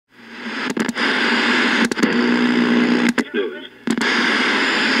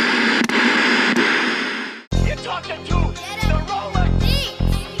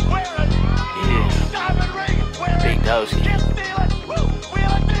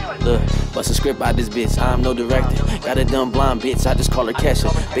Look, bust a script out this bitch, I'm no director. Got a dumb blind bitch, I just call her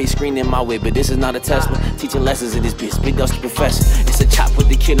Kesha. Big screen in my way, but this is not a Tesla. Teaching lessons in this bitch, big dusty professor. It's a chop with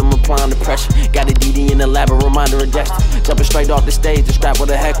the kid, I'm applying the pressure. Got a DD in the lab, a reminder of Dexter. Jumping straight off the stage to scrap with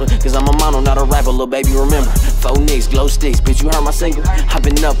a heckler. Cause I'm a mono, not a rapper, little baby, remember. 4 nicks, glow sticks, bitch, you heard my single. I've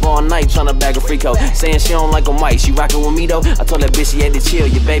been up all night tryna bag a free coat. Saying she don't like a mic, she rockin' with me though. I told that bitch she had to chill,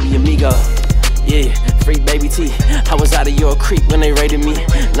 your baby amigo. Yeah, free baby T. I was out of your creek when they raided me.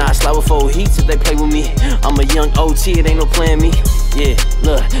 Now I slide with 4 heats if they play with me. I'm a young OT, it ain't no playing me. Yeah,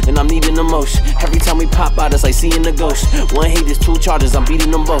 look, and I'm needing the most. Every time we pop out, it's like seeing the ghost. 1 heat is 2 charges, I'm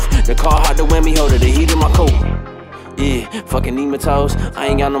beating them both. The car hard to whammy holder, the heat in my coat. Yeah, fucking nematodes. I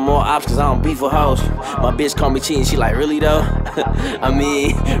ain't got no more ops cause I don't beef with hoes. My bitch call me cheating, she like, really though? I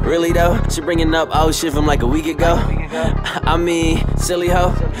mean, really though? She bringing up old shit from like a week ago. I mean, silly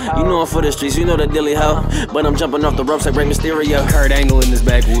hoe. You know I'm for the streets, you know the dilly hoe. But I'm jumping off the ropes like Rey Mysterio. Kurt Angle in this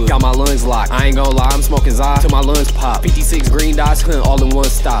backwood, got my lungs locked. I ain't gon' lie, I'm smoking Zod till my lungs pop. 56 green dots, hunt all in one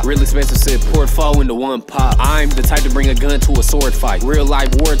stop. Real expensive sip, poured 4 into 1 pop. I'm the type to bring a gun to a sword fight. Real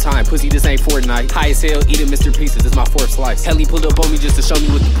life wartime, pussy this ain't Fortnite. High as hell, eating Mr. Pieces, this my 4th slice. Helly pulled up on me just to show me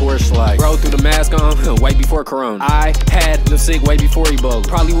what the Porsche like. Roll through the mask on, way before Corona. I had the sick way before Ebola.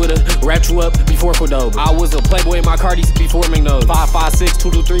 Probably would've wrapped you up before Cordoba. I was a playboy in my Cardis before McNose. 556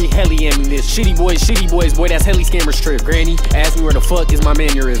 223 Helly ammunition. ShittyBoyz, boy that's Helly scammer strip. Granny asked me where the fuck is my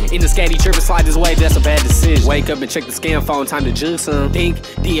mannerism. In the scatty trip and slide this way, that's a bad decision. Wake up and check the scam phone, time to jug some. Think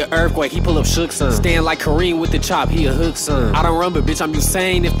the earthquake, he pull up shook some. Stand like Kareem with the chop, he a hook some. I don't run, but bitch I'm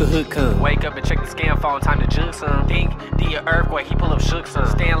Usain if the hook come. Wake up and check the scam phone, time to jug some. Think the earthquake, he pull up shook some.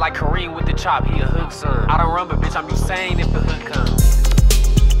 Stand like Kareem with the chop, he a hook some. I don't run, but bitch I'm Usain if the hook come.